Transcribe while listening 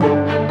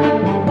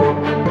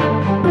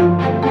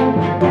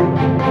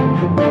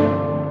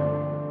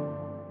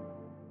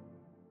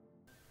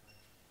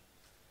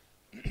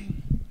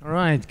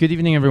right, good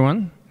evening,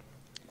 everyone.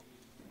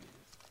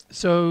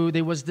 So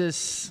there was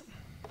this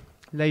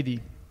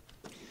lady,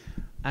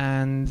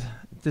 and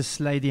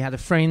this lady had a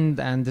friend,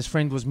 and this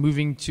friend was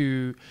moving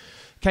to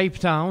Cape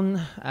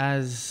Town,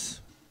 as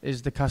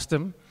is the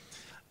custom,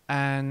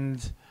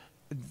 and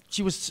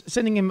she was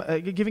sending him,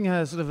 giving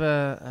her sort of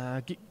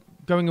a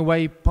going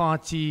away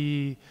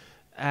party,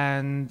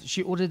 and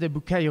she ordered a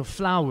bouquet of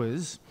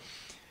flowers,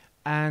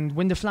 and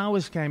when the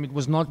flowers came, it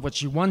was not what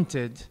she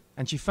wanted.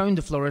 And she phoned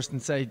the florist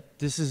and said,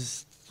 "This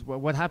is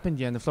what happened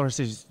here." And the florist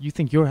says, "You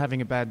think you're having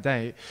a bad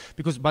day?"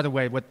 Because, by the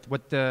way,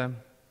 what the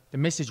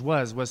message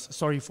was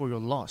sorry for your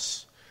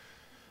loss.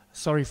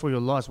 Sorry for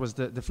your loss was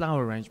the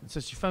flower arrangement. So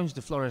she phones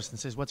the florist and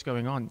says, "What's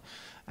going on?"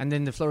 And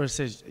then the florist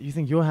says, "You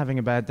think you're having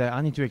a bad day?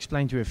 I need to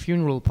explain to a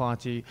funeral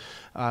party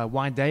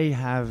why they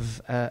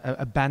have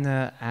a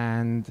banner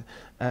and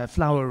a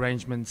flower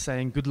arrangement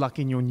saying, 'Good luck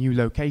in your new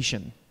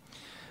location.'"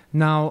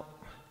 Now,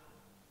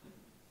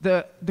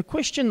 the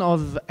question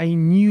of a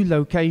new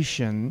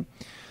location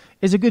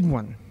is a good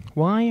one.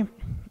 Why?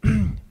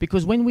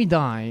 Because when we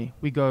die,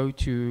 we go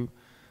to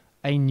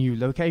a new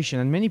location.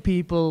 And many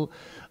people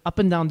up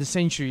and down the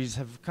centuries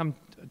have come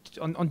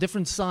on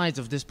different sides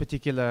of this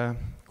particular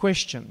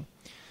question.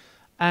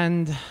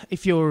 And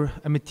if you're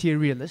a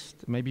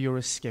materialist, maybe you're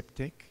a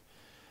skeptic,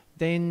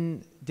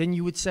 then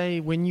you would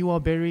say when you are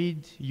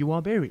buried,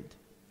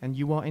 and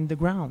you are in the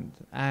ground.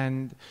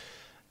 And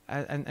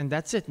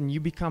that's it, and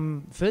you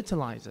become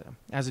fertilizer,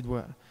 as it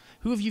were.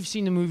 Who of you have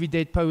seen the movie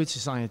Dead Poets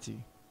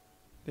Society?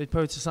 Dead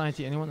Poets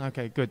Society, anyone?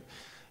 Okay, good.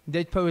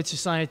 Dead Poets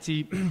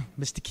Society,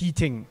 Mr.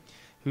 Keating,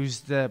 who's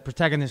the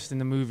protagonist in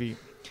the movie,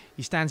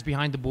 he stands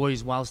behind the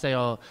boys whilst they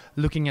are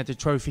looking at the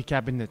trophy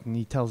cabinet, and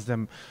he tells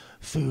them,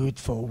 "Food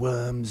for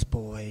worms,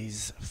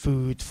 boys,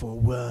 food for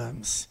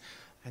worms."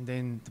 And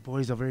then the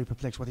boys are very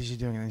perplexed. What is he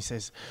doing? And he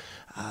says,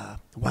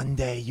 "One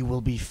day you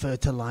will be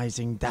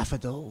fertilizing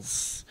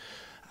daffodils.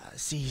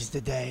 Seize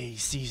the day,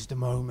 seize the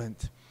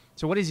moment."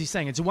 So what is he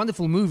saying? It's a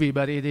wonderful movie,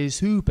 but it is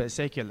super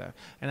secular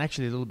and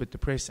actually a little bit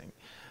depressing.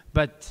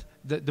 But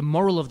the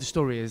moral of the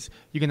story is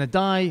you're going to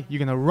die, you're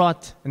going to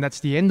rot, and that's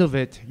the end of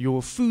it.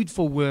 You're food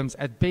for worms,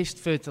 at best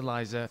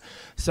fertilizer,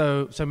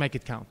 so make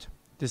it count,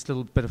 this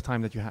little bit of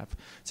time that you have.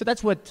 So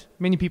that's what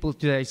many people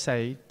today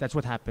say, that's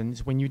what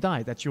happens when you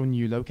die. That's your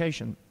new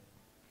location.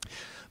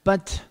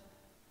 But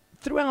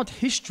throughout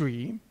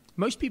history,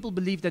 most people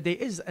believe that there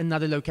is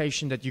another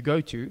location that you go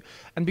to,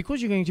 and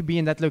because you're going to be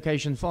in that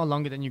location far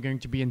longer than you're going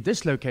to be in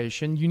this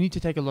location, you need to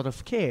take a lot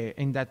of care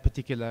in that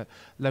particular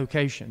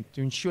location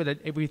to ensure that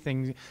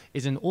everything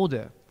is in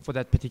order for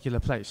that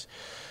particular place.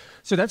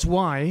 So that's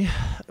why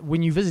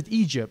when you visit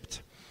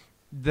Egypt,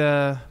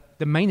 the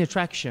main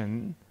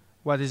attraction,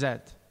 what is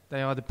that?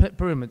 They are the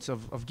pyramids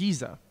of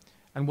Giza.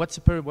 And what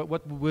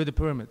were the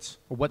pyramids?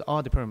 Or what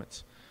are the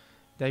pyramids?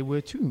 They were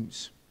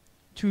tombs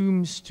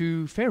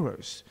to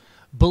pharaohs,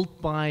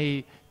 built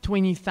by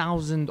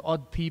 20,000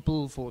 odd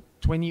people for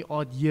 20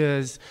 odd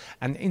years,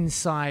 and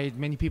inside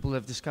many people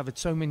have discovered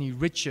so many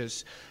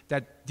riches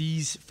that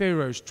these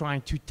pharaohs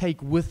tried to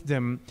take with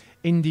them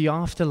in the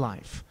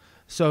afterlife.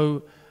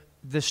 So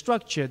the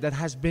structure that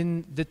has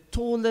been the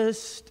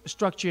tallest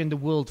structure in the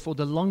world for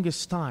the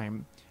longest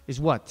time is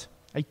what?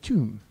 A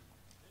tomb.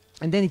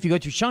 And then if you go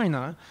to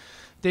China,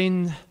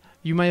 then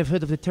you may have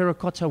heard of the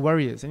terracotta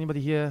warriors.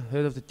 Anybody here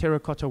heard of the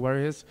terracotta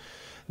warriors?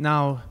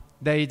 Now,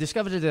 they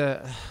discovered it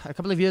a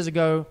couple of years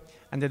ago,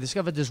 and they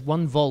discovered this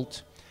one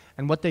vault,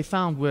 and what they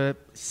found were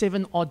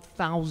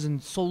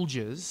 7,000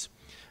 soldiers,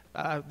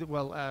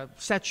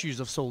 statues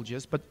of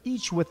soldiers, but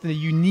each with a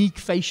unique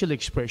facial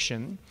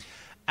expression,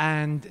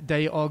 and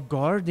they are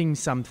guarding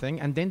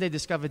something, and then they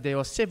discovered there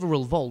are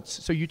several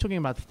vaults. So you're talking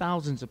about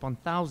thousands upon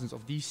thousands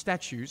of these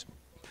statues,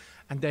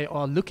 and they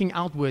are looking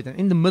outward, and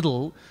in the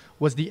middle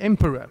was the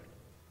emperor.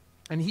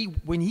 And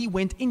when he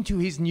went into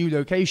his new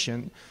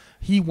location,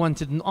 he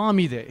wanted an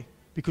army there,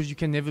 because you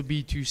can never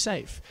be too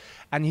safe.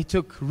 And he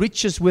took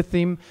riches with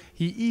him.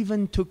 He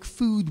even took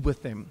food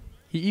with him.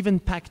 He even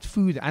packed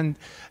food. And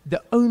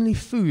the only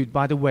food,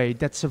 by the way,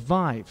 that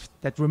survived,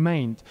 that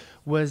remained,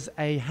 was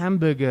a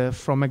hamburger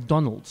from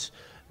McDonald's.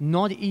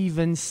 Not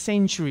even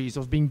centuries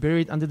of being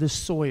buried under the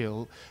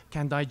soil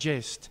can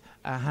digest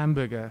a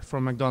hamburger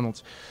from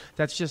McDonald's.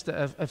 That's just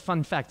a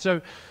fun fact.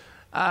 So,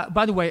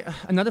 by the way,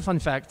 another fun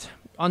fact,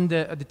 on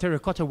the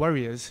terracotta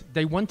warriors,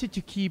 they wanted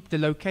to keep the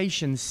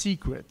location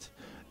secret.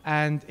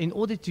 And in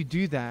order to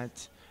do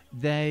that,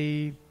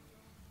 they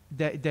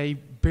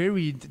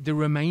buried the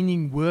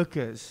remaining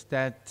workers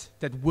that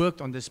worked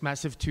on this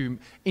massive tomb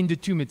in the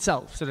tomb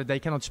itself, so that they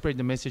cannot spread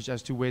the message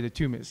as to where the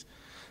tomb is.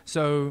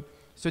 So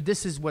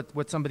this is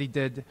what somebody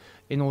did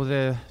in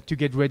order to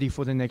get ready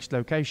for the next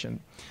location.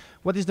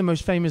 What is the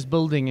most famous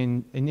building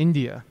in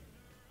India?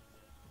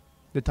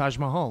 The Taj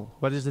Mahal.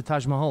 What is the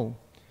Taj Mahal?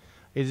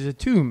 It is a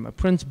tomb. A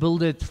prince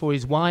built it for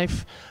his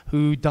wife,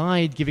 who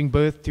died giving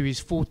birth to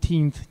his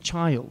 14th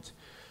child.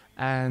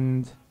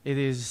 And it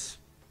is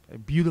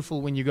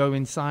beautiful when you go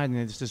inside, and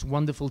it's this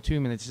wonderful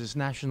tomb, and it's this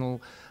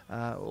national,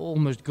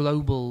 almost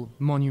global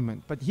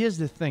monument. But here's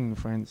the thing,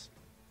 friends.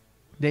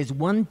 There's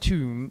one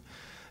tomb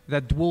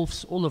that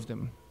dwarfs all of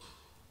them.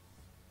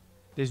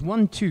 There's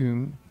one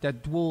tomb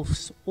that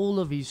dwarfs all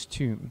of these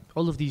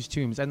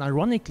tombs. And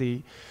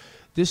ironically,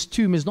 this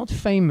tomb is not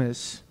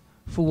famous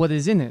for what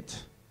is in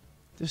it.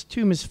 This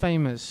tomb is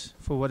famous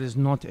for what is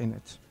not in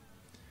it.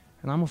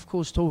 And I'm, of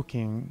course,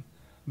 talking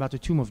about the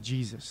tomb of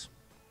Jesus.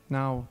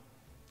 Now,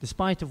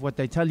 despite of what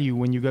they tell you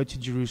when you go to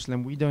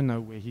Jerusalem, we don't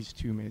know where his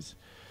tomb is.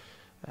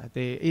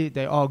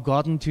 There are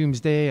garden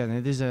tombs there, and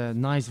it is a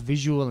nice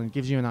visual and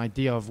gives you an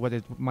idea of what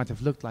it might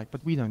have looked like,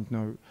 but we don't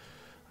know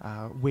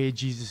where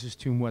Jesus'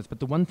 tomb was. But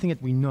the one thing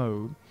that we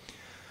know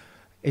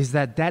is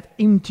that that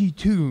empty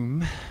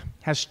tomb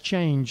has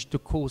changed the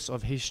course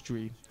of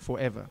history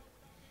forever.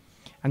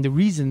 And the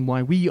reason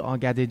why we are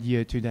gathered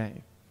here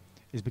today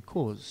is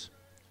because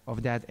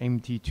of that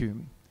empty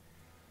tomb.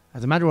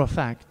 As a matter of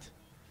fact,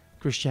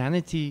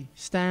 Christianity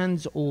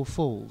stands or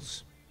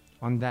falls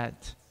on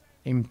that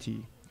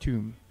empty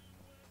tomb.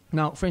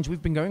 Now, friends,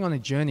 we've been going on a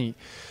journey,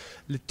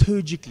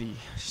 liturgically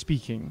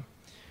speaking,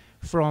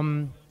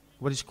 from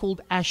what is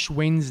called Ash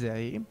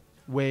Wednesday,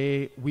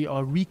 where we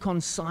are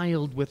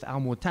reconciled with our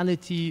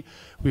mortality.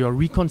 We are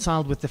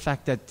reconciled with the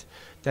fact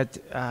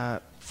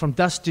that from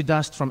dust to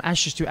dust, from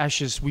ashes to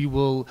ashes, we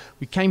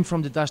came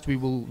from the dust, we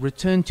will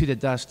return to the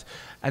dust.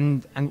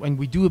 And when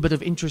we do a bit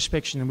of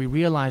introspection and we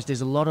realize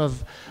there's a lot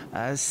of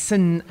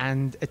sin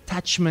and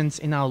attachments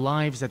in our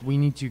lives that we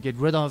need to get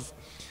rid of.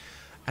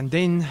 And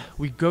then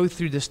we go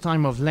through this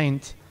time of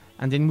Lent,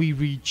 and then we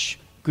reach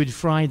Good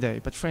Friday.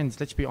 But friends,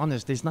 let's be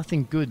honest, there's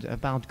nothing good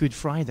about Good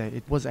Friday.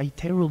 It was a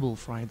terrible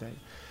Friday.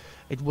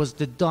 It was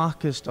the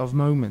darkest of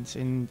moments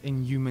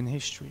in human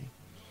history.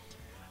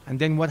 And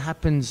then what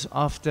happens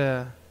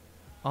after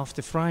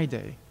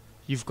Friday?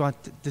 You've got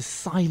the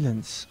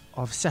silence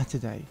of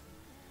Saturday.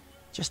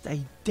 Just a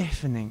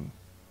deafening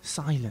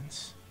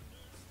silence.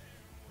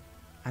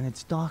 And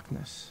it's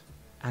darkness.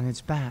 And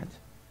it's bad.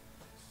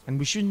 And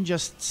we shouldn't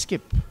just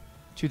skip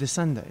to the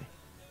Sunday,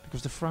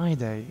 because the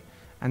Friday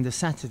and the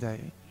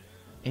Saturday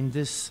in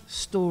this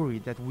story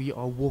that we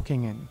are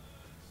walking in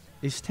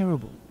is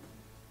terrible.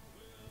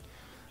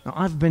 Now,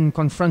 I've been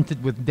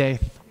confronted with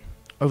death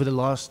over the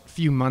last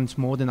few months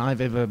more than I've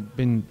ever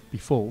been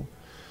before.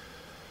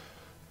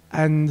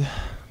 And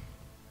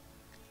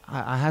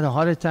I had a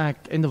heart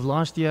attack end of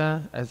last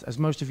year, as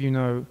most of you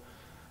know.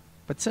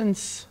 But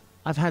since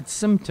I've had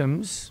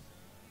symptoms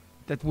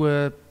that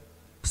were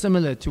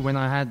similar to when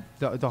I had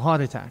the heart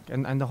attack,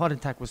 and the heart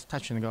attack was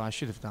touch and go, I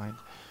should have died.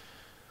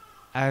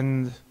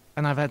 And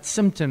I've had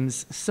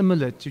symptoms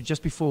similar to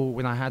just before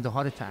when I had the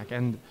heart attack,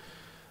 and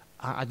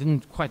I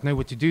didn't quite know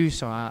what to do,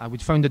 so I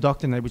would phone the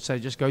doctor and they would say,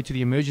 just go to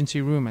the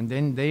emergency room. And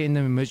then there in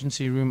the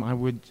emergency room, I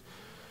would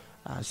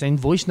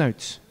send voice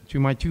notes to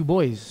my two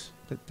boys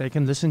that they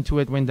can listen to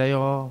it when they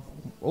are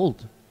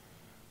old.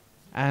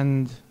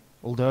 And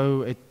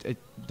although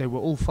they were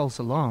all false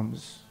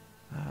alarms,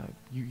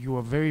 you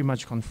are very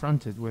much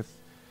confronted with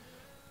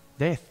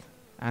death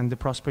and the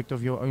prospect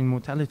of your own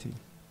mortality.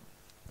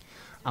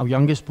 Our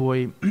youngest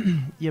boy,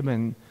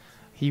 Eben,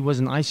 he was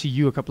in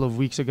ICU a couple of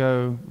weeks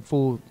ago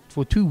for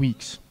 2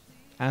 weeks.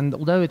 And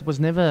although it was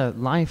never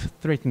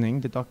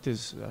life-threatening, the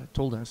doctors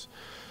told us,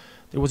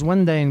 there was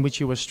one day in which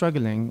he was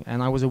struggling,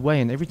 and I was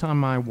away, and every time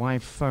my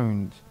wife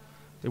phoned,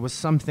 there was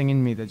something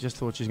in me that just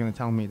thought she's going to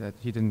tell me that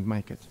he didn't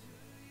make it.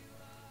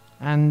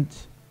 And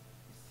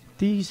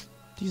these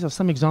are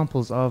some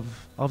examples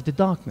of the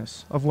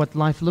darkness, of what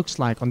life looks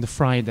like on the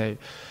Friday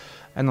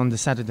and on the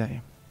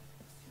Saturday.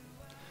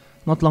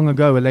 Not long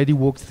ago, a lady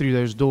walked through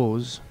those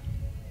doors,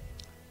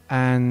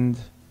 and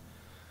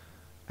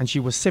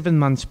she was 7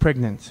 months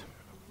pregnant.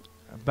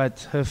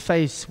 But her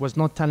face was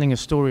not telling a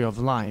story of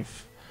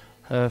life.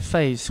 Her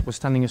face was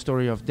telling a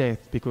story of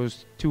death,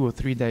 because 2 or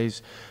 3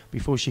 days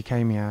before she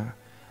came here,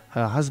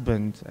 her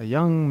husband, a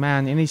young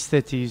man in his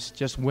 30s,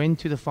 just went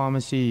to the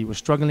pharmacy. He was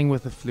struggling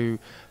with the flu,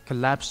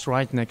 collapsed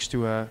right next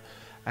to her,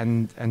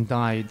 and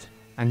died.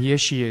 And here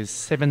she is,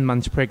 7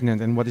 months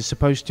pregnant, and what is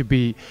supposed to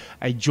be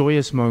a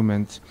joyous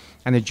moment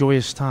and a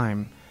joyous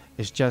time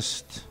is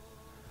just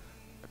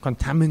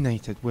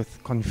contaminated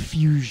with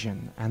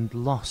confusion and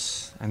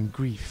loss and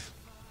grief.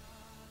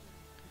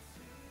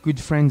 Good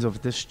friends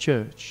of this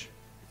church,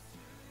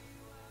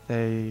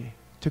 they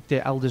took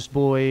their eldest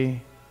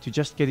boy to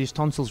just get his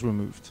tonsils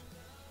removed.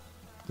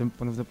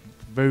 One of the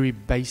very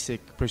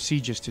basic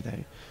procedures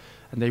today.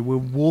 And they were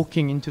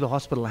walking into the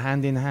hospital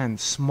hand in hand,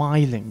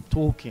 smiling,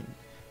 talking,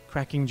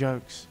 cracking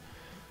jokes.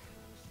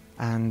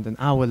 And an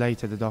hour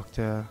later, the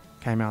doctor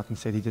came out and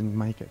said he didn't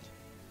make it,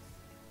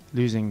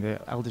 losing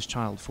their eldest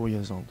child, 4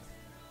 years old.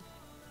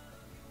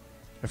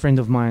 A friend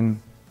of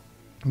mine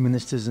who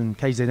ministers in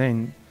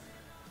KZN,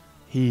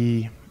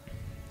 he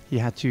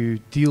had to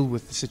deal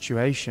with the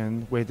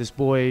situation where this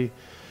boy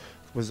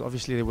was,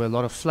 obviously there were a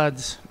lot of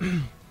floods,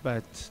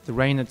 but the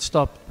rain had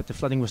stopped, but the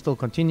flooding was still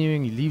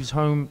continuing. He leaves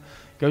home,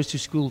 goes to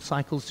school,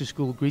 cycles to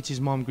school, greets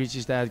his mom, greets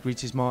his dad,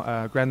 greets his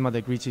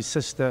grandmother, greets his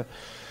sister,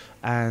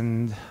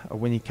 and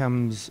when he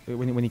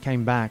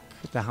came back,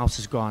 the house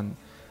is gone,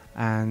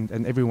 and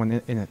everyone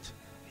in it.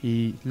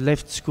 He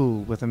left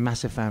school with a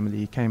massive family.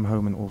 He came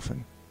home an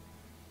orphan.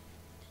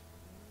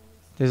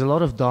 There's a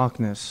lot of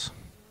darkness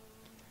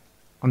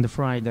on the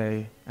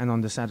Friday and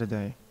on the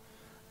Saturday,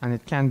 and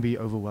it can be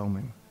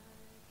overwhelming.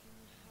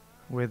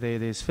 Whether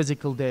it is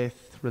physical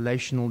death,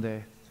 relational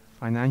death,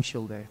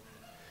 financial death,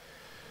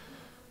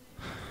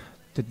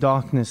 the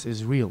darkness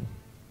is real.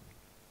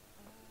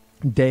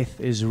 Death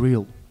is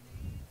real.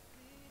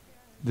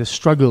 The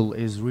struggle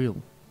is real.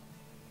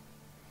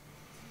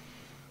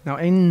 Now,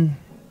 in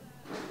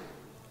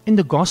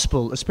the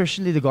gospel,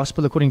 especially the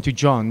gospel according to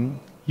John,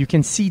 you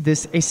can see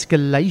this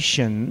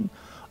escalation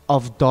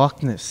of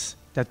darkness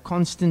that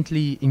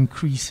constantly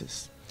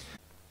increases.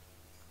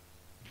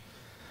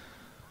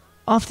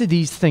 After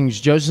these things,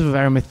 Joseph of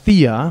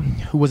Arimathea,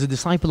 who was a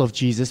disciple of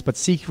Jesus, but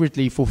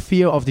secretly for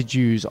fear of the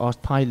Jews,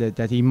 asked Pilate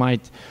that he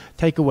might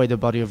take away the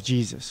body of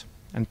Jesus.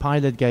 And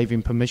Pilate gave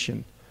him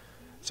permission.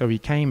 So he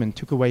came and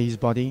took away his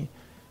body.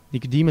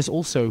 Nicodemus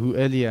also, who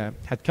earlier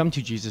had come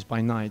to Jesus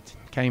by night,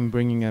 came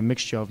bringing a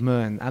mixture of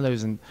myrrh and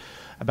aloes and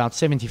about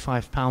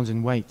 75 pounds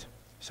in weight.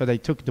 So they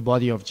took the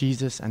body of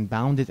Jesus and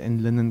bound it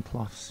in linen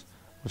cloths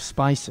with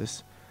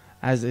spices,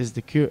 as is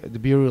the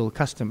burial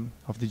custom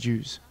of the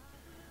Jews.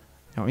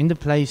 Now in the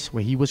place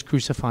where he was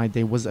crucified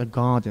there was a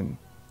garden,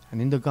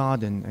 and in the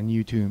garden a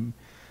new tomb,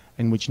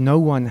 in which no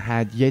one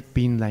had yet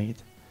been laid.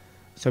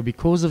 So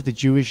because of the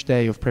Jewish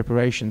day of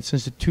preparation,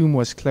 since the tomb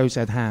was close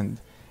at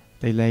hand,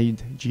 they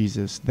laid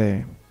Jesus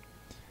there.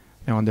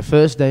 Now on the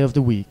first day of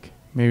the week,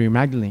 Mary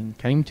Magdalene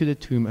came to the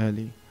tomb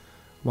early,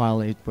 while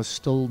it was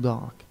still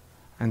dark,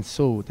 and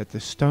saw that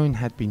the stone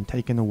had been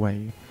taken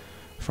away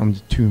from the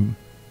tomb.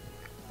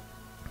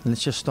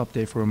 Let's just stop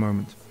there for a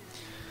moment.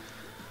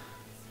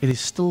 It is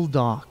still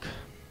dark.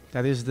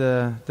 That is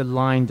the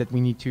line that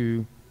we need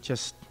to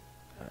just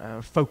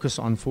focus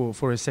on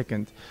for a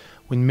second.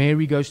 When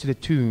Mary goes to the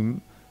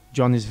tomb,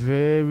 John is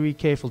very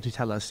careful to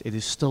tell us it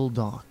is still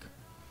dark,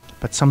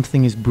 but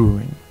something is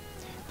brewing.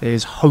 There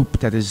is hope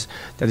that is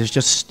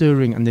just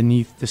stirring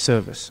underneath the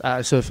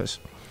surface.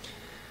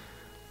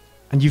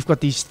 And you've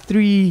got these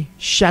three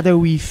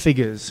shadowy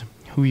figures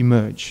who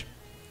emerge.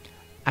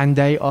 And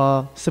they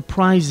are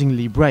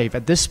surprisingly brave.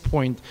 At this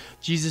point,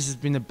 Jesus has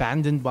been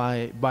abandoned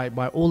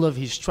by all of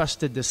his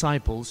trusted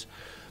disciples.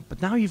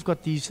 But now you've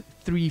got these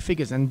three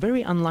figures, and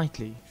very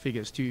unlikely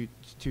figures, to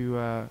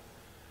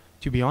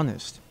be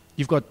honest.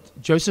 You've got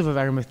Joseph of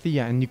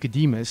Arimathea and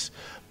Nicodemus.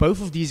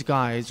 Both of these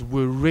guys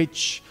were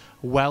rich,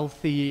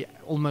 wealthy,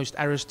 almost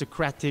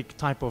aristocratic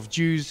type of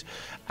Jews,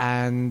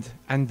 and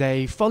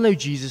they followed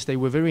Jesus. They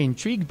were very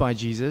intrigued by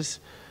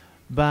Jesus,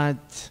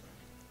 but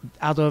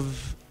out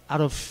of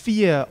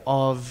fear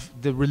of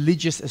the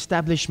religious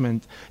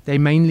establishment, they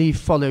mainly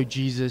followed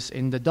Jesus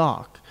in the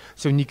dark.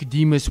 So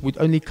Nicodemus would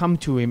only come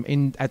to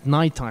him at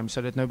nighttime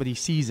so that nobody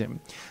sees him.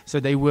 So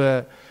they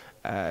were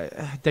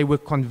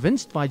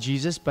convinced by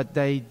Jesus, but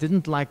they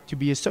didn't like to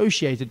be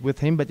associated with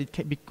him,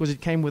 because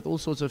it came with all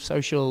sorts of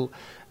social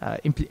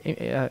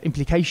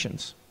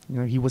implications.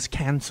 He was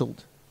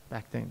cancelled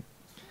back then.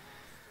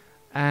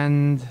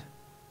 And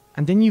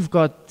then you've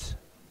got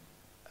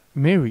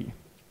Mary.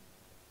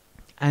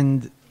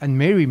 And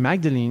Mary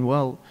Magdalene,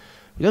 well,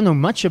 we don't know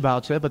much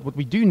about her, but what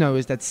we do know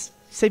is that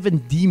 7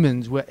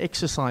 demons were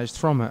exorcised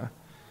from her.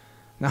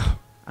 Now,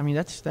 I mean,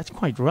 that's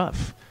quite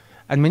rough.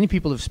 And many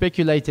people have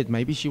speculated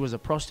maybe she was a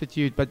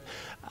prostitute, but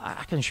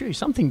I can assure you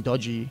something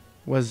dodgy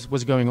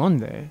was going on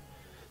there.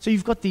 So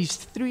you've got these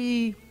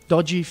 3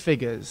 dodgy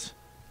figures,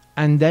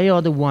 and they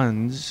are the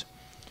ones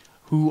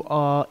who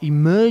are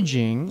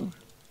emerging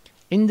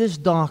in this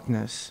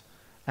darkness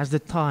as the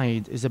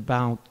tide is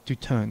about to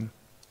turn.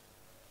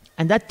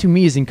 And that to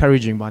me is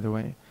encouraging, by the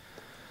way,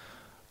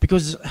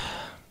 because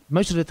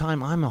most of the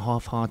time I'm a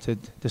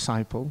half-hearted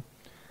disciple.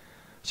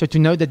 So to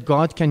know that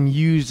God can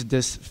use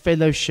this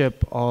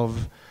fellowship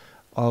of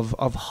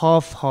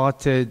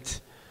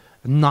half-hearted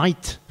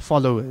night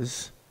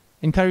followers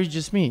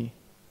encourages me.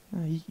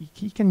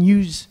 He can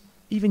use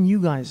even you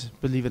guys,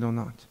 believe it or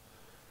not.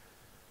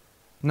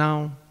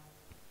 Now,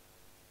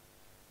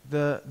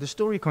 the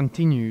story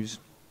continues,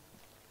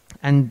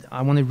 and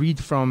I want to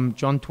read from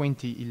John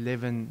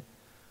 20:11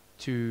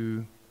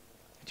 to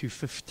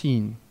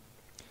 15.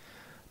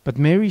 But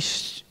Mary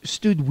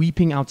stood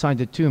weeping outside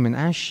the tomb, and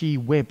as she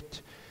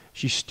wept,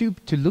 she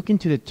stooped to look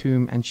into the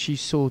tomb, and she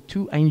saw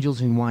 2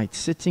 angels in white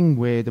sitting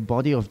where the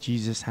body of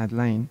Jesus had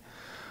lain,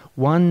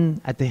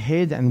 one at the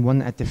head and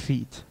one at the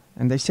feet.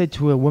 And they said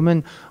to her,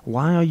 "Woman,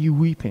 why are you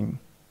weeping?"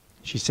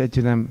 She said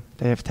to them,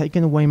 "They have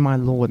taken away my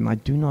Lord, and I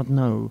do not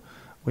know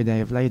where they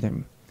have laid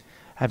him."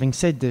 Having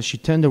said this, she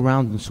turned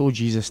around and saw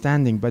Jesus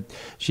standing, but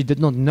she did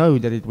not know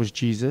that it was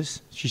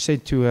Jesus. Jesus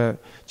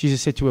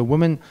said to her,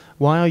 "Woman,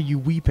 why are you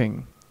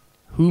weeping?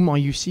 Whom are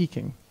you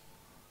seeking?"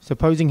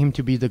 Supposing him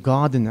to be the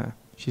gardener,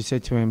 she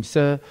said to him,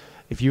 "Sir,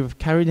 if you have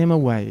carried him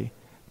away,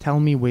 tell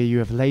me where you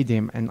have laid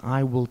him, and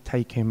I will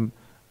take him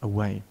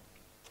away."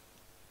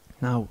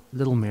 Now,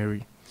 little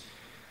Mary,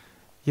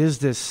 here's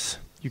this,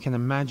 you can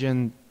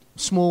imagine,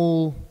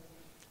 small,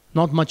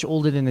 not much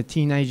older than a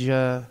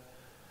teenager,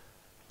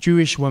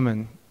 Jewish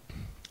woman,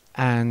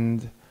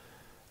 And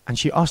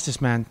she asked this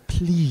man,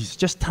 please,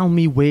 just tell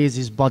me where's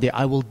his body.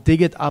 I will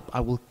dig it up. I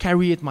will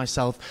carry it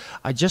myself.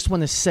 I just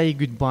want to say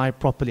goodbye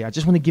properly. I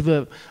just want to give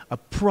a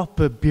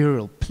proper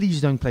burial. Please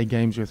don't play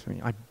games with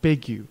me. I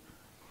beg you.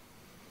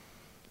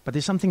 But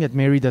there's something that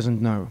Mary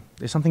doesn't know.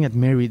 There's something that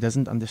Mary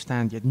doesn't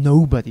understand yet.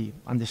 Nobody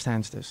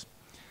understands this.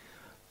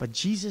 But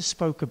Jesus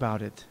spoke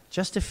about it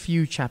just a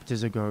few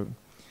chapters ago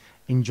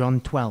in John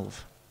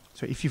 12.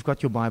 So if you've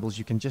got your Bibles,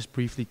 you can just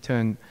briefly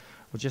turn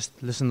or just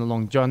listen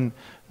along. John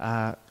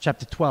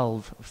chapter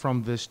 12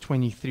 from verse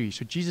 23.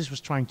 So Jesus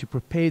was trying to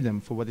prepare them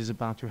for what is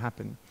about to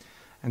happen.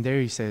 And there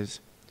he says,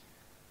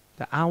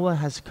 "The hour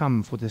has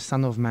come for the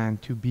Son of Man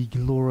to be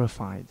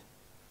glorified.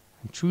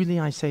 And truly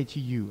I say to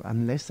you,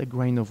 unless a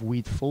grain of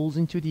wheat falls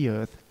into the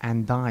earth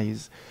and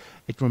dies,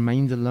 it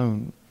remains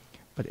alone.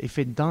 But if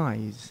it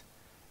dies,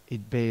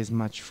 it bears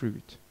much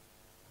fruit.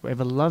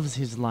 Whoever loves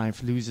his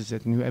life loses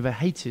it, and whoever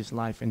hates his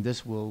life in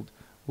this world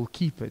will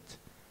keep it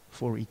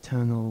for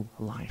eternal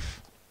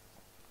life."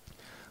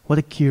 What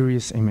a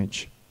curious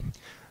image.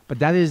 But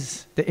that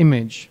is the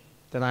image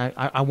that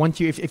I want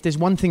you, if there's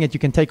one thing that you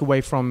can take away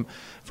from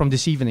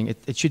this evening,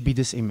 it should be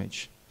this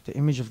image, the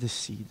image of this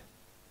seed.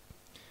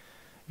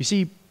 You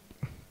see,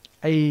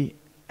 a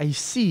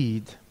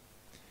seed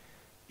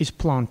is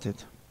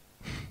planted.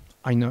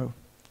 I know.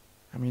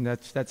 I mean,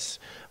 that's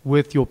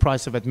worth your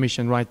price of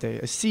admission right there.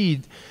 A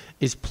seed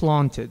is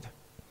planted.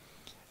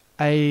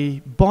 A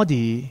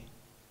body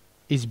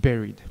is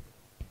buried.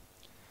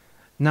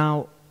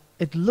 Now,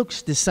 it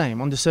looks the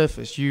same on the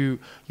surface. You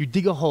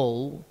dig a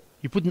hole,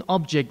 you put an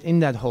object in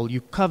that hole,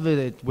 you cover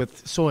it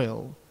with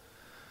soil.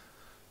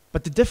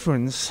 But the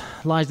difference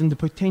lies in the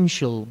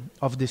potential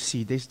of the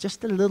seed. There's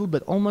just a little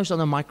bit, almost on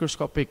a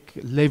microscopic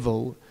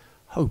level,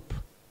 hope,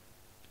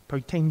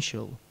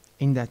 potential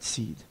in that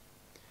seed.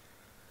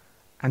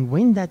 And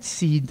when that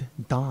seed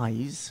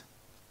dies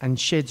and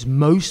sheds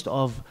most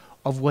of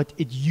what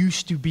it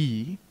used to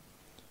be,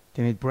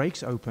 then it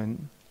breaks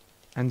open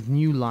and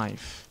new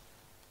life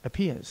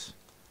appears.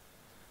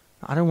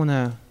 I don't want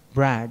to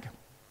brag,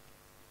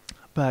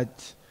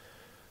 but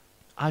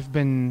I've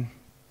been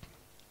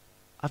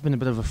a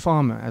bit of a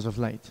farmer as of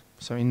late.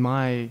 So in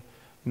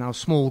our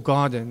small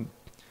garden,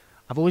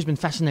 I've always been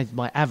fascinated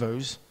by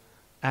avos,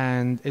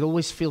 and it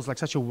always feels like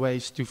such a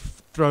waste to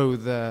throw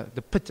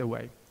the pit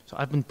away. So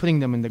I've been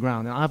putting them in the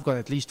ground, and I've got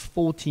at least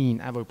 14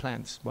 avo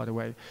plants, by the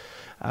way,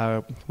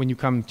 when you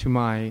come to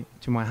my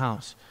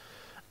house.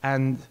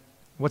 And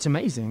what's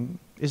amazing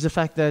is the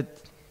fact that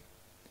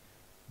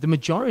the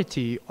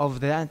majority of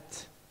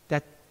that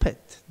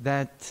pit,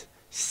 that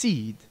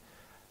seed,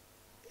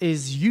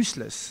 is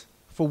useless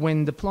for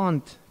when the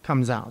plant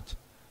comes out.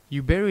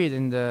 You bury it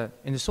in the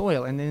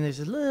soil, and then there's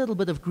a little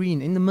bit of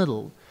green in the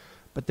middle,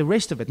 but the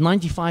rest of it,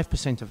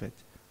 95% of it,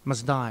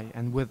 must die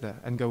and wither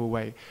and go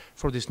away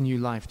for this new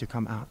life to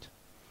come out.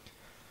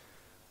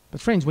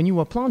 But friends, when you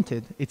are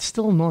planted, it's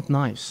still not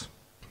nice.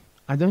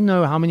 I don't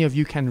know how many of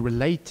you can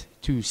relate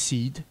to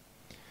seed,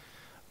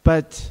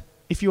 but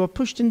if you are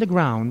pushed in the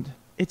ground,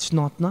 it's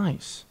not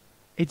nice.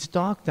 It's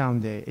dark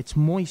down there. It's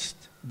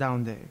moist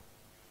down there.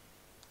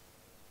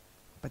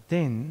 But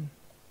then,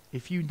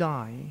 if you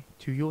die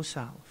to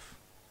yourself,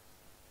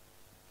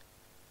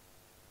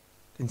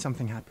 then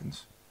something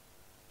happens.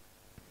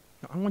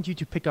 Now, I want you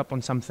to pick up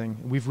on something.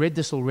 We've read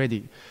this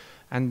already.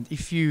 And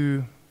if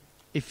you're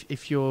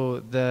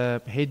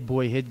the head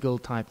boy, head girl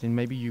type, then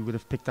maybe you would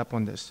have picked up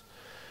on this.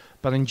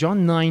 But in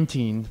John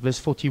 19, verse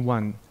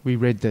 41, we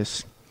read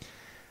this.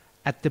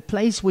 At the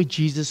place where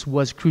Jesus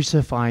was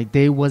crucified,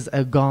 there was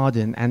a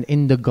garden, and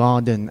in the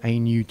garden, a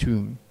new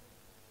tomb.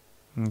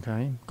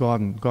 Okay,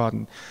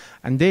 garden.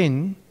 And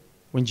then,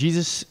 when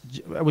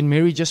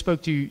Mary just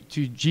spoke to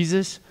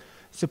Jesus,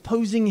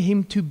 supposing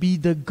him to be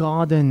the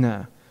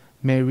gardener,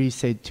 Mary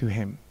said to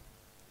him.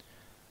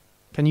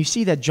 Can you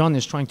see that John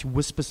is trying to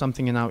whisper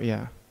something in our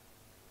ear?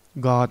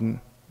 Garden,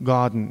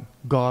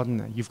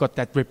 gardener. You've got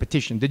that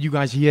repetition. Did you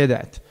guys hear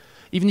that?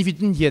 Even if you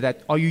didn't hear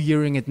that, are you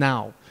hearing it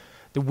now?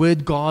 The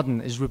word garden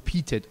is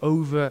repeated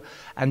over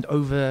and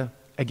over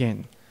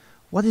again.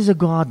 What is a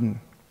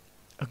garden?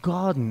 A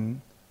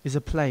garden is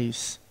a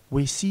place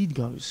where seed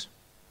goes,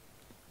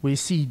 where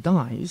seed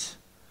dies,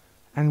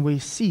 and where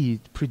seed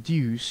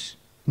produce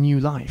new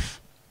life.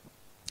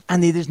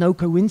 And it is no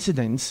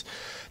coincidence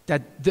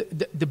that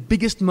the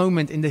biggest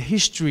moment in the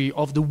history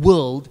of the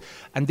world,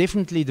 and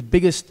definitely the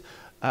biggest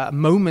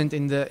moment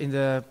in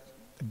the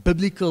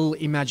biblical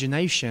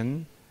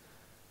imagination,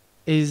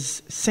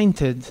 is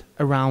centered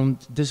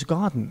around this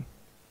garden.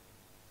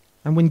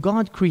 And when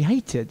God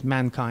created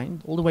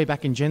mankind, all the way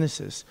back in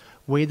Genesis,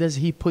 where does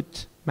he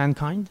put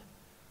mankind?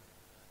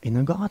 In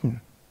a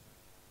garden.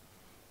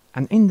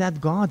 And in that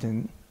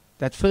garden,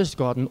 that first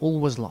garden, all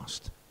was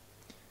lost.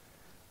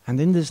 And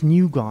in this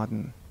new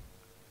garden,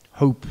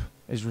 hope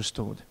is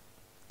restored.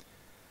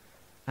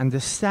 And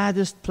the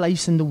saddest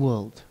place in the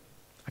world,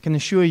 I can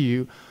assure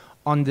you,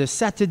 on the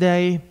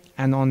Saturday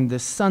and on the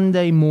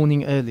Sunday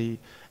morning early,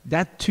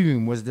 that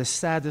tomb was the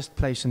saddest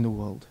place in the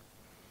world.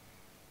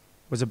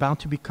 Was about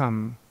to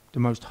become the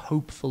most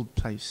hopeful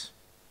place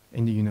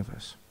in the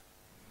universe.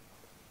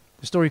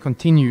 The story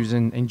continues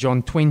in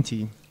John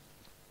 20.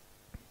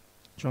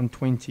 John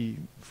 20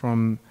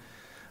 from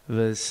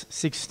verse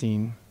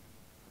 16.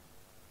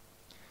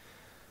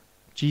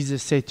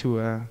 Jesus said to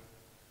her,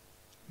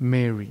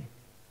 Mary.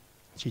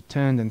 She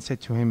turned and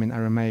said to him in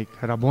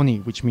Aramaic, Rabboni,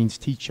 which means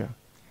teacher.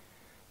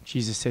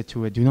 Jesus said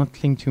to her, do not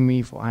cling to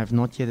me, for I have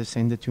not yet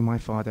ascended to my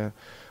Father,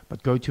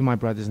 but go to my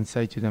brothers and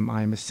say to them,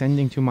 I am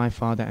ascending to my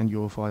Father and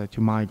your Father,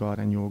 to my God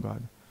and your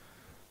God.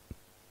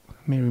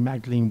 Mary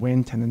Magdalene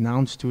went and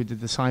announced to the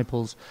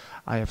disciples,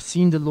 I have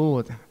seen the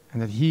Lord,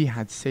 and that he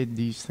had said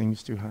these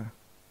things to her.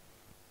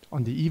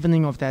 On the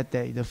evening of that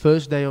day, the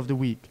first day of the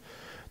week,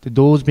 the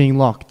doors being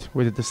locked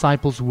where the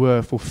disciples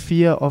were for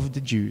fear of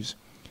the Jews,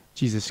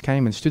 Jesus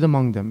came and stood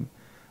among them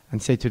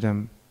and said to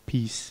them,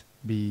 peace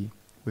be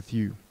with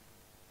you.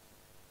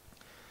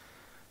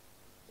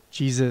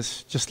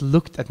 Jesus just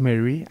looked at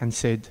Mary and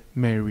said,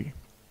 Mary.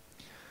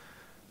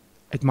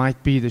 It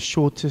might be the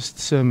shortest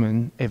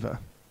sermon ever,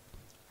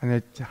 and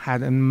it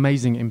had an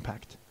amazing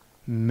impact.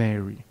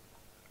 Mary.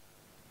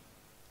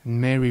 And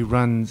Mary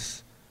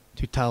runs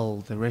to tell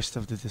the rest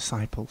of the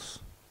disciples.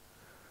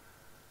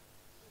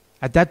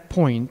 At that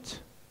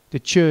point, the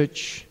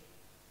church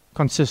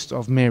consists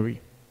of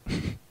Mary.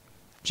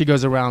 She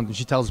goes around and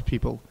she tells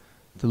people,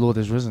 the Lord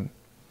has risen.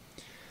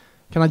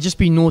 Can I just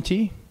be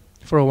naughty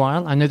for a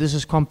while? I know this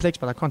is complex,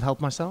 but I can't help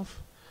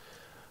myself.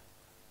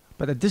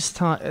 But at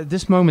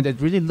this moment, it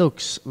really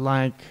looks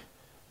like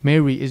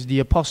Mary is the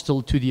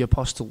apostle to the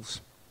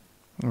apostles.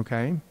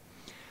 Okay?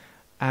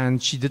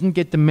 And she didn't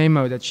get the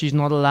memo that she's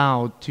not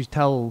allowed to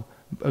tell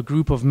a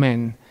group of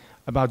men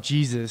about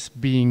Jesus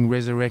being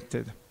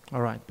resurrected.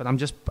 All right, but I'm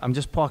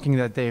just parking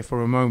that there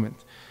for a moment.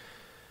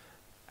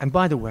 And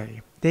by the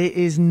way, there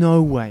is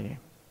no way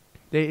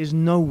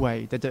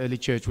that the early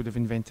church would have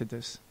invented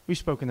this. We've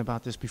spoken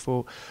about this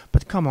before,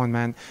 but come on,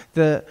 man.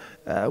 The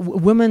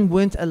women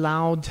weren't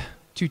allowed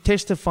to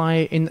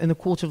testify in a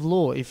court of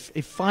law.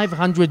 If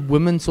 500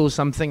 women saw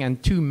something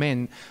and two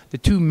men, the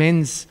two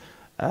men's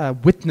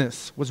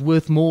witness was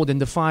worth more than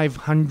the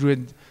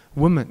 500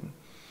 women.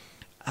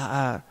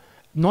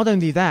 Not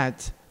only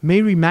that,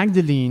 Mary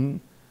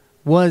Magdalene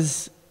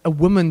was a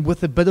woman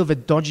with a bit of a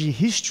dodgy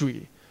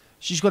history.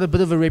 She's got a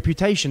bit of a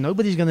reputation.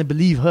 Nobody's going to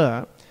believe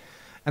her.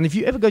 And if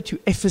you ever go to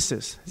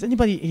Ephesus, has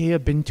anybody here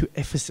been to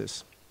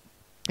Ephesus?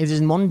 It is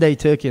in modern-day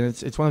Turkey,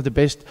 and it's one of the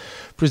best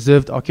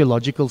preserved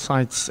archaeological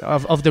sites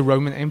of the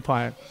Roman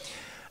Empire.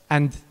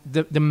 And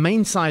the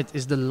main site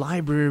is the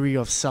Library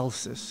of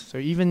Celsus. So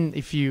even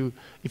if you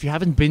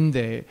haven't been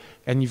there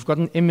and you've got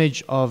an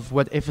image of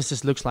what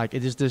Ephesus looks like,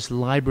 it is this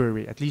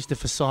library, at least the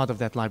facade of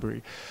that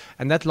library.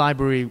 And that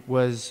library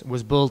was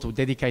built or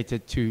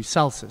dedicated to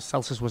Celsus.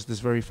 Celsus was this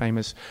very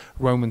famous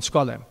Roman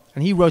scholar.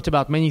 And he wrote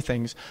about many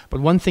things,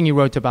 but one thing he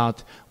wrote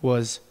about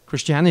was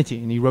Christianity,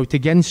 and he wrote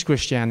against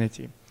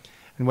Christianity.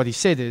 And what he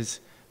said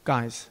is,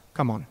 guys,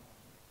 come on,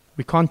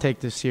 we can't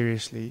take this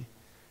seriously.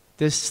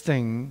 This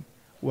thing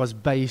was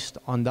based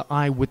on the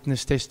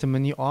eyewitness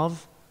testimony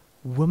of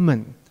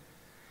women.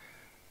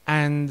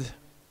 And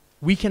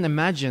we can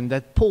imagine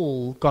that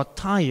Paul got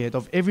tired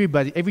of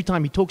everybody. Every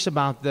time he talks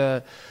about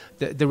the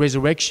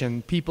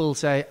resurrection, people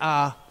say,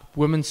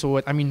 women saw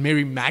it. I mean,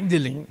 Mary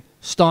Magdalene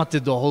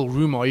started the whole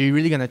rumor. Are you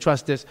really going to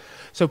trust this?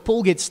 So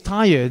Paul gets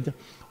tired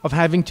of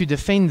having to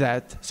defend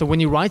that. So when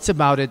he writes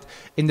about it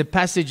in the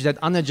passage that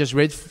Anna just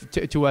read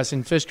to us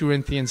in 1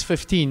 Corinthians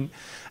 15,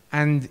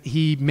 and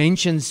he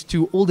mentions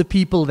to all the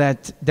people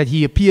that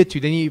he appeared to,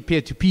 then he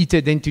appeared to Peter,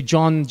 then to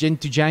John, then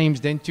to James,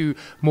 then to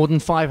more than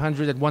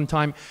 500 at one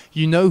time.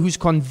 You know who's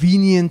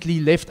conveniently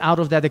left out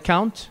of that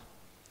account?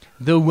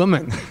 The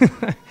women.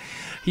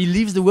 He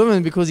leaves the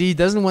women because he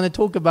doesn't want to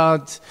talk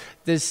about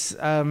this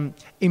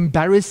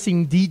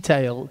embarrassing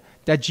detail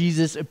that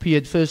Jesus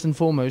appeared first and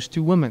foremost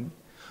to women.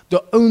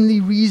 The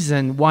only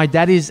reason why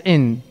that is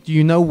in, do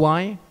you know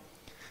why?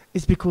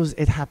 It's because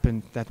it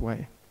happened that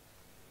way.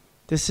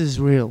 This is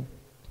real.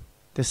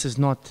 This is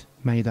not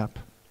made up.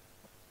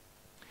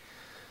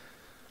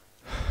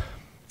 I'm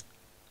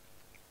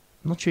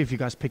not sure if you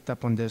guys picked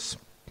up on this,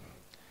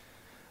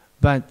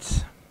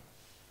 but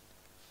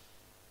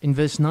in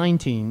verse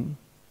 19,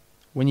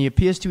 when he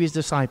appears to his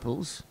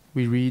disciples,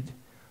 we read,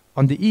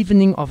 on the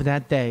evening of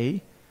that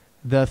day,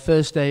 the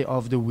first day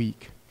of the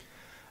week.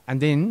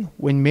 And then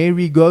when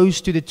Mary goes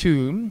to the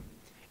tomb,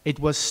 it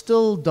was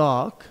still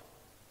dark.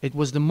 It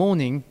was the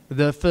morning,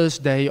 the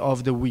first day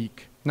of the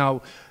week.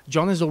 Now,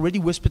 John has already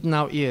whispered in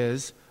our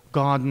ears,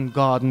 garden,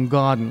 garden,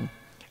 garden.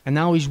 And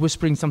now he's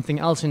whispering something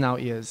else in our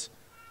ears.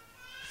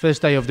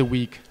 First day of the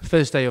week,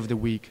 first day of the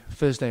week,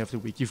 first day of the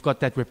week. You've got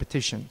that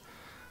repetition.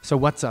 So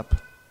what's up?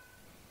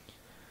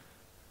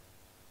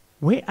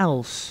 Where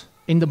else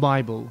in the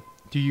Bible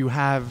do you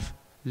have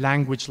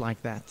language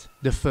like that?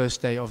 The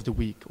first day of the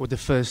week, or the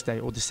first day,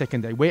 or the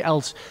second day. Where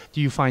else do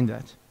you find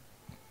that?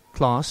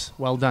 Class,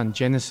 well done,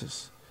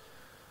 Genesis.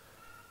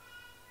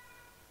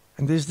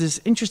 And there's this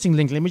interesting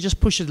link. Let me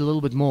just push it a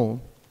little bit more.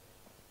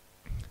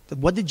 That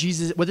what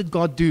did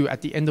God do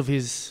at the end of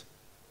his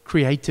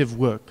creative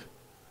work.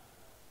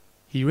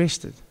 He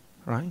rested,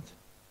 right?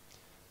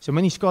 So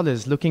many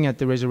scholars looking at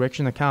the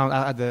resurrection account,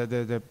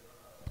 the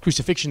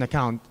crucifixion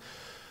account,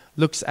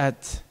 looks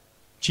at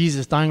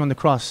Jesus dying on the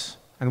cross.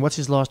 And what's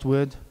his last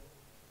word?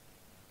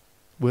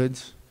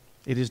 Words,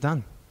 it is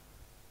done.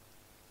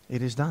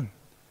 It is done.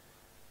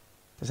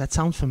 Does that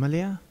sound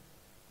familiar?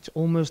 It's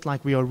almost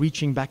like we are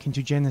reaching back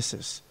into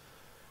Genesis.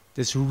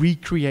 This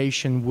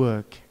recreation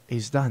work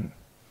is done.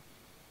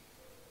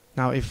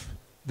 Now, if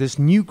this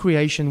new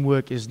creation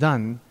work is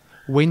done,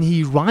 when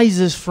he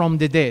rises from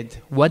the dead,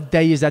 what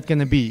day is that going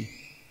to be?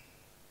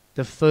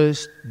 The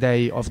first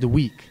day of the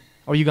week.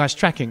 Are you guys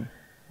tracking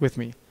with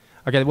me?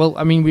 Okay, well,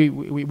 I mean,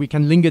 we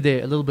can linger there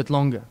a little bit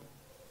longer.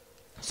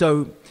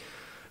 So,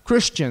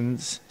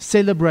 Christians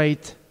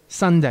celebrate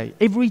Sunday.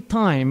 Every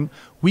time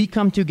we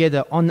come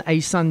together on a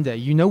Sunday,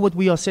 you know what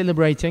we are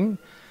celebrating?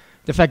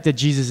 The fact that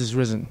Jesus is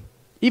risen.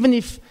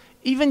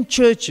 Even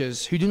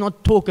churches who do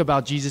not talk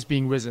about Jesus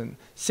being risen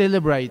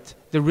celebrate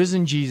the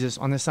risen Jesus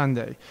on a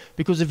Sunday.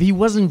 Because if he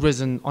wasn't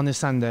risen on a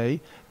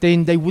Sunday,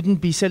 then they wouldn't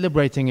be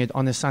celebrating it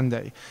on a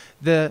Sunday.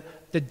 The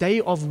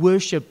day of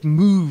worship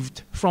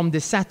moved from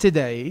the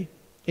Saturday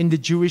in the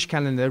Jewish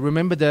calendar.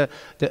 Remember, the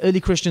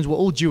early Christians were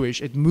all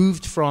Jewish. It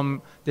moved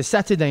from the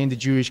Saturday in the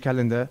Jewish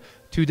calendar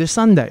to the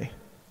Sunday.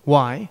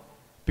 Why?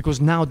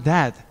 Because now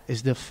that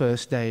is the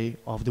first day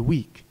of the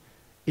week.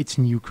 It's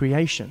new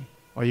creation.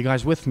 Are you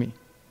guys with me?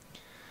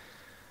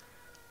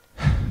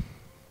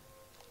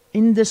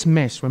 In this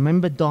mess,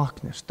 remember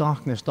darkness,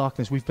 darkness,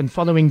 darkness. We've been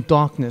following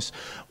darkness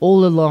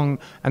all along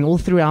and all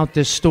throughout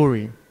this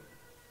story.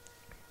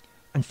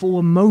 And for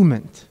a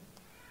moment,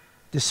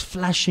 this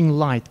flashing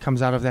light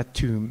comes out of that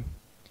tomb,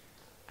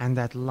 and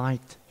that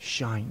light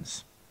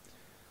shines.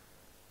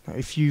 Now,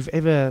 if you've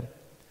ever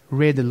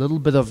read a little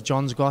bit of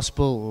John's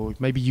Gospel, or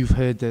maybe you've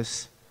heard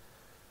this,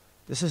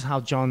 this is how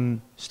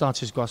John starts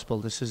his Gospel.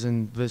 This is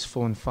in verse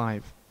 4 and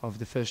 5 of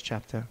the first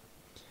chapter.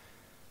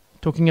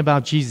 Talking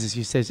about Jesus,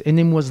 he says, "In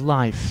him was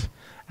life,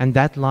 and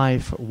that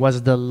life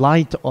was the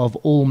light of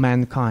all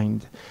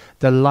mankind.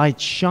 The light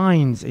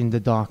shines in the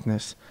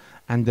darkness,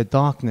 and the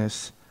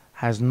darkness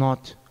has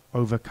not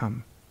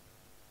overcome."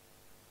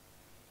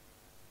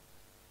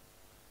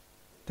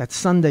 That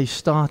Sunday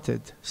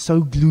started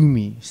so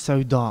gloomy,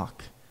 so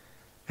dark,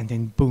 and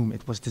then boom,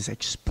 it was this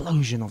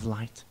explosion of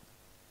light.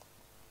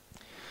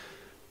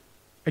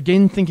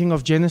 Again, thinking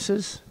of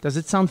Genesis, does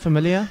it sound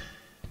familiar?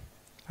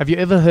 Have you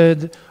ever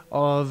heard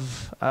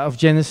of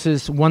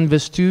Genesis 1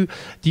 verse 2?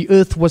 "The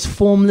earth was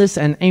formless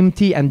and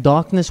empty, and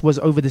darkness was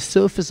over the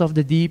surface of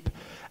the deep,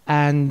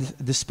 and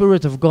the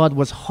Spirit of God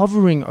was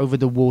hovering over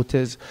the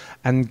waters.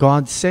 And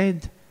God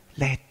said,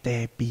 'Let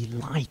there be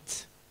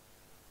light.'"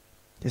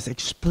 This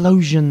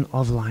explosion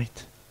of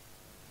light.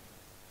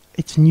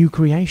 It's new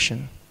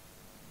creation.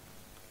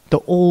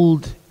 The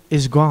old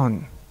is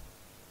gone.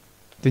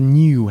 The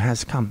new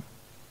has come.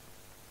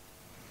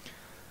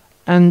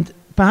 And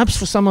perhaps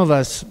for some of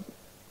us,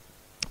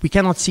 we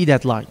cannot see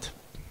that light.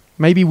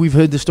 Maybe we've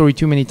heard the story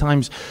too many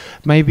times.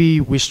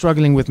 Maybe we're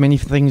struggling with many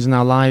things in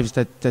our lives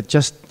that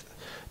just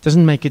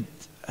doesn't make it,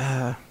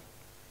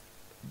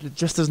 it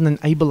just doesn't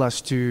enable us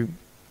to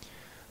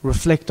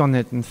reflect on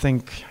it and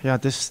think, yeah,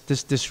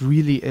 this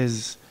really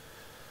is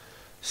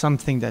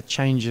something that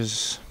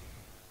changes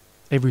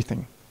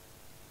everything.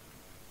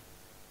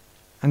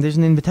 And there's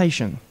an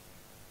invitation.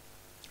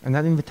 And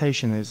that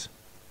invitation is,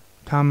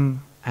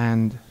 come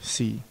and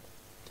see.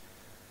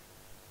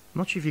 I'm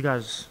not sure if you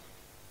guys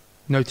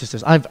noticed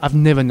this. I've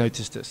never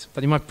noticed this.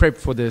 But in my prep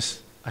for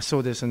this, I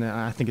saw this and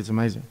I think it's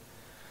amazing.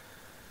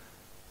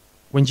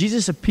 When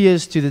Jesus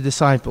appears to the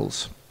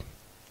disciples,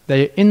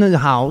 they're in the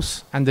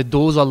house and the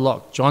doors are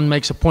locked. John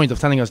makes a point of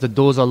telling us the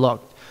doors are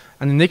locked.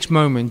 And the next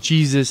moment,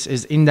 Jesus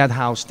is in that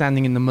house,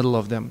 standing in the middle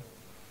of them.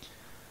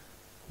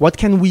 What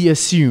can we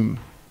assume?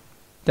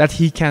 That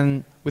he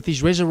can, with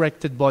his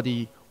resurrected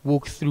body,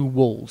 walk through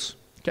walls.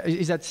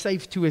 Is that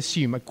safe to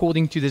assume,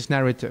 according to this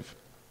narrative?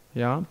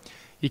 Yeah?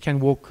 He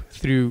can walk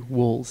through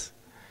walls.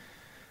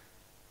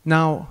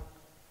 Now,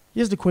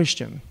 here's the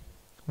question.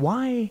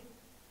 Why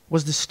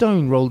was the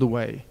stone rolled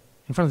away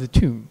in front of the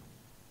tomb?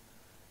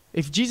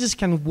 If Jesus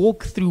can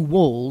walk through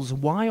walls,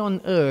 why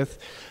on earth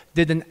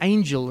did an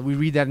angel, we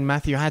read that in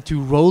Matthew, had to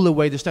roll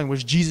away the stone?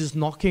 Was Jesus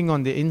knocking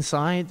on the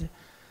inside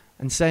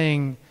and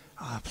saying,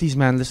 please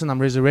man, listen, I'm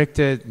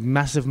resurrected,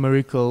 massive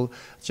miracle,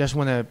 just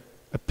want to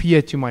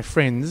appear to my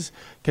friends,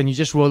 can you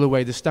just roll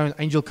away the stone?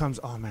 Angel comes,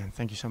 oh man,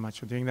 thank you so much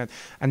for doing that.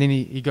 And then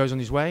he goes on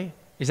his way.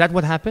 Is that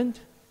what happened?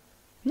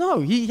 No,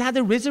 he had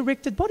a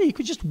resurrected body. He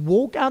could just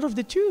walk out of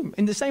the tomb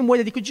in the same way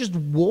that he could just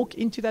walk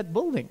into that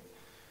building,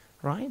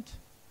 right?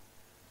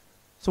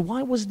 So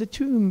why was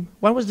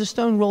the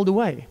stone rolled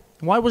away?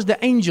 Why was the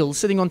angel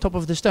sitting on top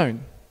of the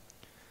stone?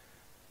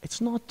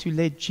 It's not to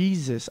let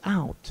Jesus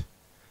out.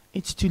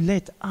 It's to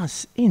let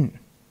us in.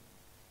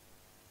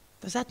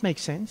 Does that make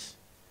sense?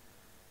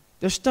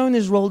 The stone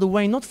is rolled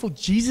away not for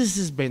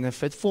Jesus'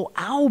 benefit, for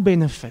our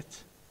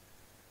benefit.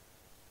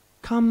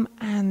 Come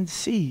and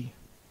see.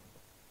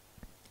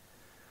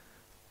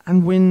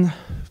 And when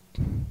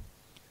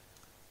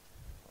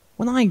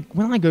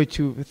when I go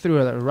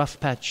through a rough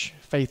patch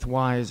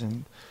faith-wise,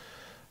 and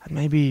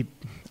maybe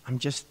I'm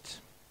just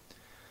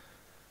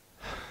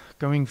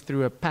going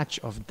through a patch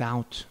of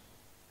doubt,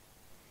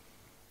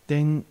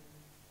 then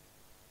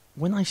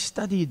when I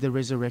study the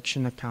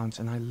resurrection accounts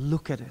and I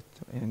look at it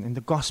in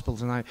the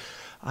Gospels, and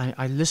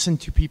I listen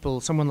to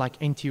people, someone like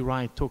N.T.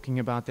 Wright talking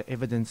about the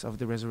evidence of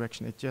the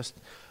resurrection, it just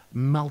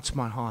melts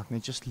my heart and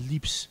it just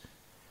leaps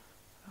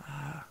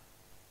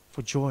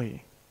for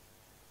joy.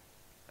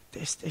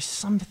 There's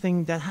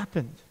something that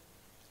happened,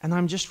 and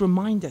I'm just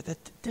reminded that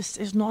this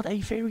is not a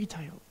fairy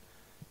tale.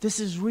 This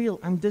is real,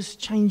 and this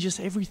changes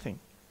everything.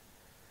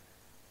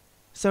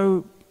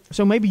 So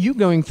maybe you're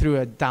going through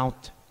a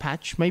doubt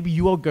patch. Maybe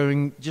you are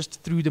going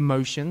just through the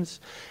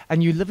motions,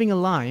 and you're living a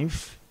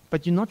life,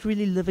 but you're not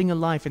really living a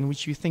life in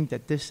which you think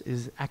that this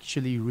is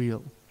actually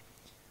real.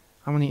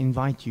 I want to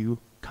invite you,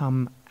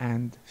 come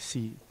and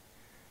see.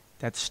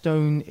 That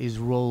stone is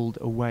rolled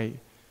away.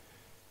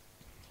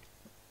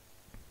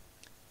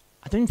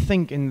 I don't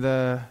think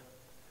if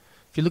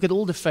you look at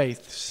all the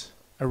faiths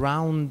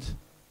around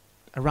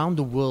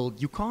the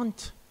world, you're going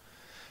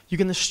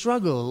to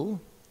struggle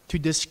to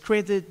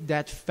discredit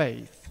that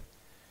faith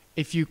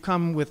if you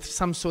come with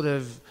some sort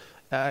of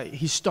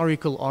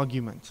historical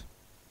argument.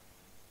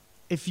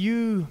 If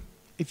you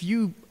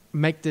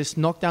make this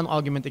knockdown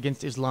argument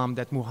against Islam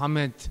that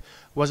Muhammad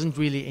wasn't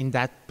really in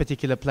that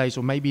particular place,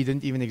 or maybe he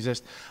didn't even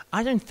exist,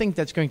 I don't think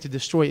that's going to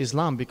destroy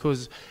Islam,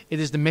 because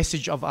it is the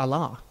message of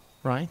Allah,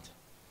 right?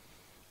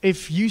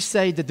 If you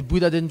say that the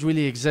Buddha didn't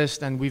really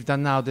exist, and we've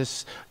done now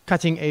this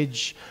cutting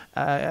edge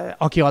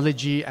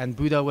archaeology, and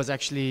Buddha was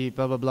actually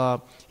blah, blah, blah,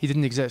 he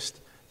didn't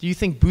exist, do you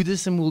think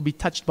Buddhism will be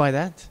touched by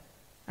that?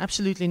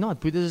 Absolutely not.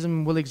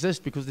 Buddhism will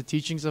exist because the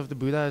teachings of the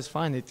Buddha is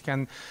fine. It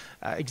can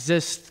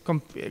exist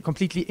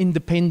completely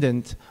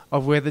independent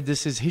of whether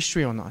this is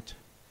history or not.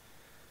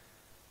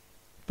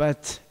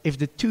 But if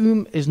the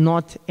tomb is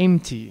not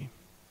empty,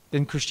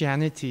 then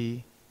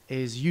Christianity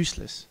is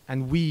useless,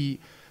 and we,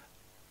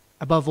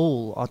 above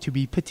all, are to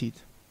be pitied.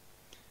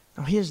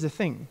 Now here's the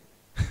thing.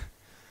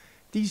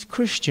 These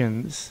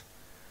Christians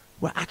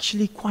were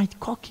actually quite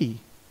cocky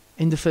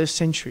in the first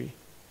century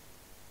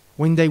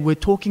when they were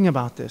talking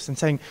about this and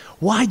saying,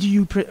 why do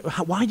you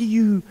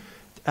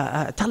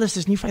tell us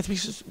this new faith?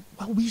 Because,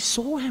 well, we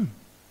saw him.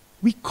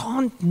 We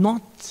can't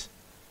not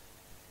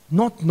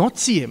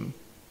see him,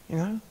 you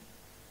know.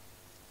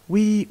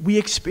 We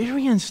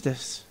experienced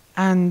this,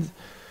 and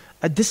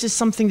this is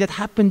something that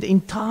happened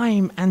in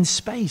time and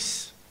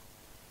space.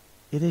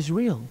 It is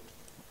real.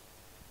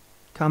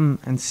 Come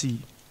and see.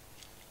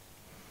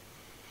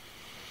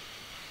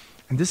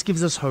 And this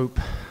gives us hope,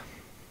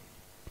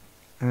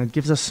 and it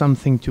gives us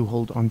something to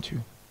hold on to.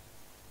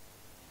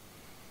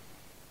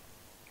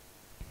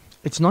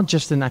 It's not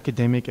just an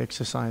academic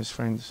exercise,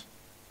 friends,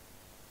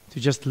 to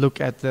just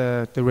look at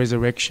the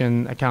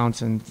resurrection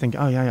accounts and think,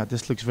 oh yeah,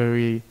 this looks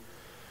very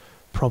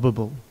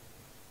probable.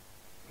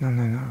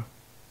 No.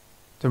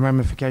 The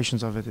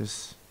ramifications of it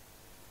is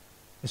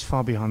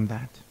far beyond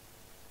that.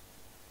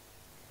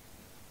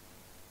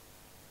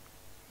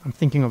 I'm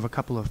thinking of a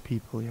couple of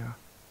people here.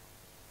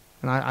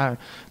 And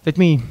let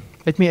me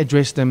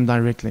address them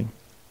directly.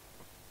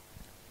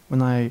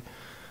 When I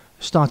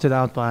started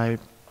out by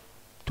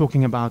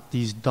talking about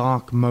these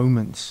dark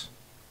moments,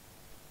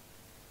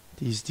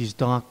 these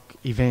dark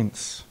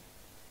events,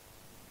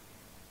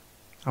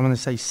 I want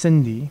to say,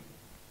 Cindy,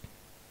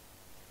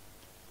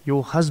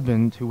 your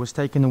husband who was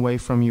taken away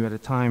from you at a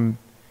time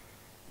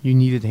you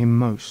needed him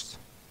most,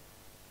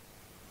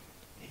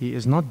 he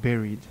is not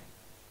buried,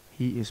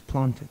 he is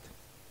planted.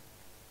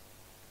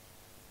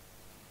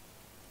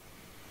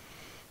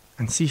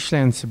 And Sishle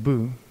and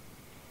Cebu,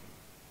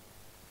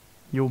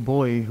 your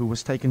boy who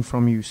was taken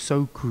from you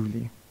so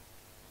cruelly,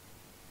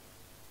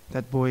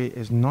 that boy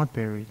is not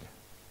buried,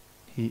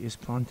 he is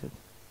planted.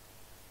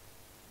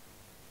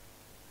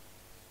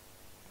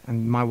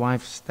 And my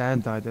wife's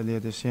dad died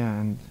earlier this year,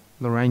 and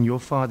Lorraine, your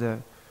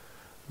father,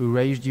 who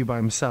raised you by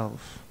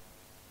himself,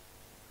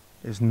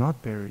 is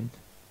not buried,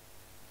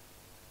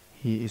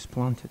 he is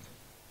planted.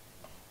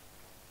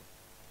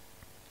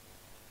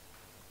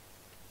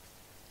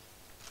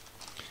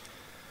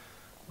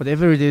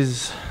 Whatever it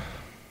is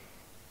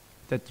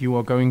that you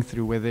are going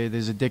through, whether it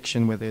is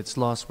addiction, whether it's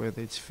loss,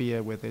 whether it's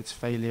fear, whether it's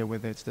failure,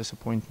 whether it's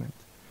disappointment,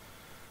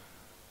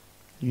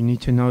 you need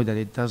to know that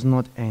it does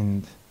not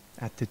end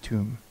at the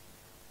tomb.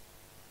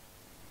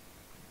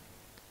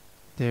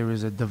 There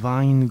is a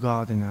divine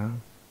gardener,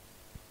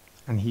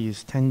 and he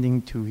is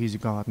tending to his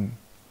garden.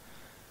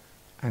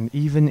 And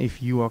even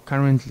if you are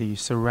currently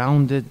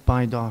surrounded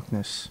by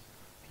darkness,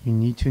 you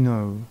need to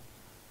know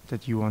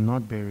that you are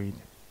not buried,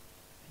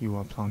 you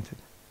are planted.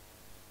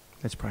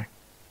 Let's pray.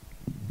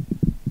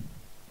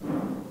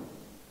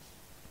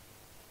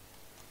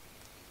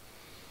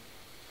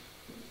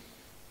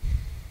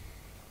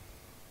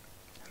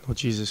 Lord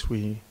Jesus,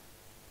 we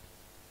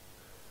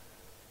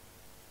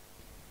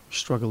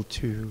struggle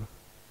to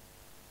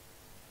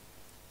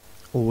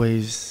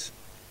always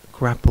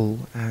grapple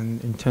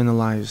and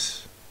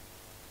internalize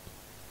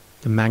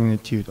the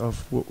magnitude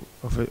of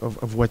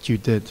what you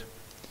did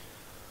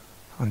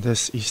on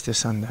this Easter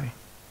Sunday.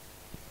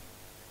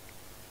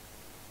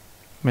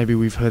 Maybe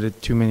we've heard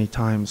it too many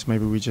times.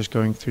 Maybe we're just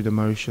going through the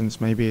motions.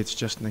 Maybe it's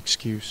just an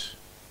excuse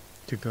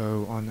to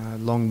go on a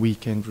long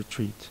weekend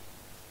retreat.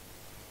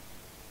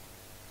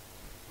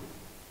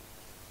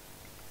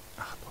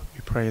 Lord,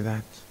 we pray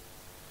that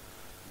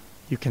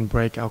you can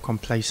break our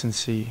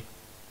complacency,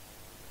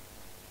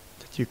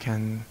 that you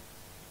can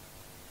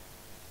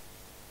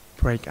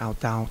break our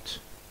doubt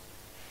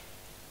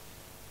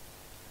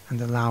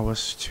and allow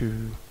us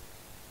to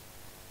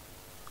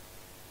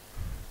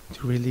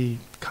really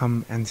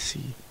come and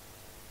see.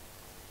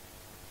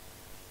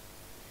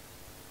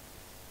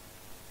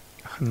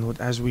 And Lord,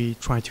 as we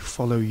try to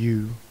follow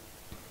you,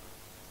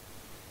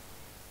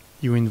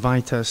 you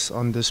invite us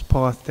on this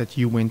path that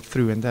you went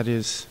through, and that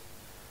is,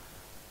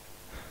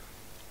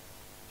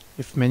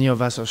 if many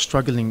of us are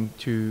struggling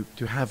to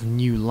have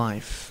new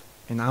life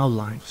in our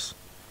lives,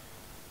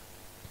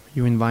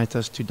 you invite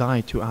us to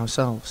die to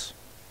ourselves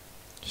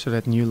so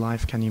that new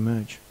life can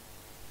emerge.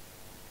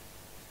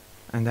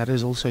 And that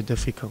is also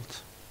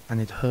difficult,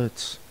 and it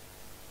hurts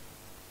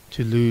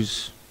to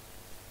lose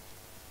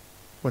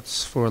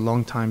what's for a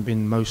long time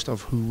been most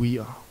of who we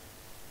are.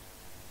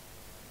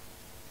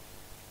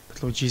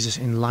 But Lord Jesus,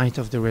 in light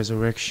of the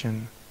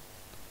resurrection,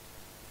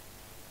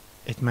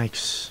 it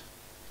makes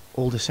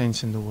all the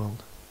sense in the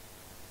world.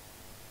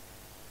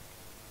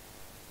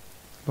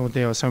 Lord,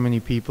 there are so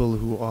many people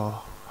who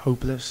are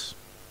hopeless,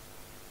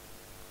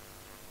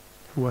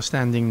 who are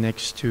standing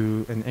next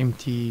to an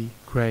empty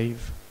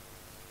grave,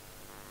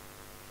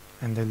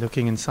 and they're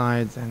looking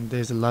inside, and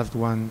there's a loved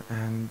one,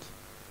 and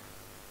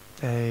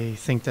they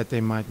think that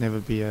there might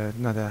never be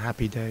another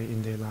happy day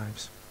in their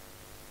lives.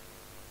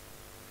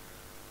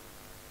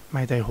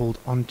 May they hold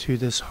on to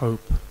this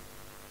hope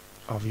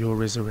of your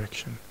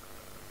resurrection.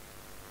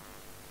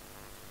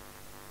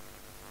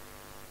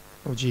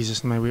 Lord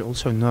Jesus, may we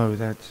also know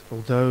that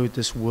although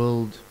this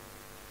world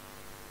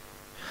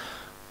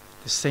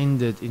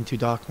descended into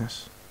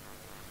darkness,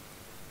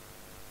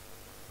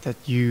 that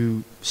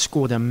you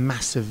scored a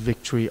massive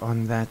victory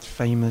on that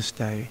famous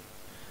day,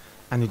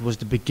 and it was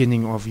the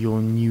beginning of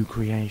your new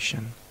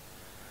creation,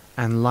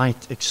 and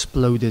light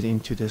exploded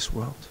into this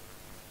world.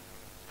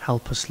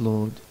 Help us,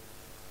 Lord,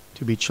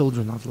 to be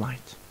children of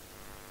light.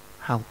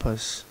 Help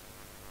us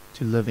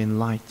to live in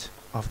light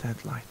of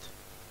that light.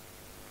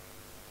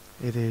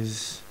 It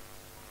is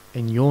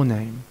in your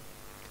name,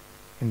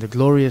 in the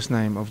glorious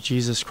name of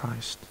Jesus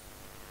Christ,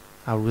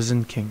 our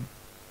risen King,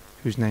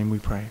 whose name we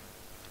pray.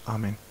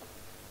 Amen.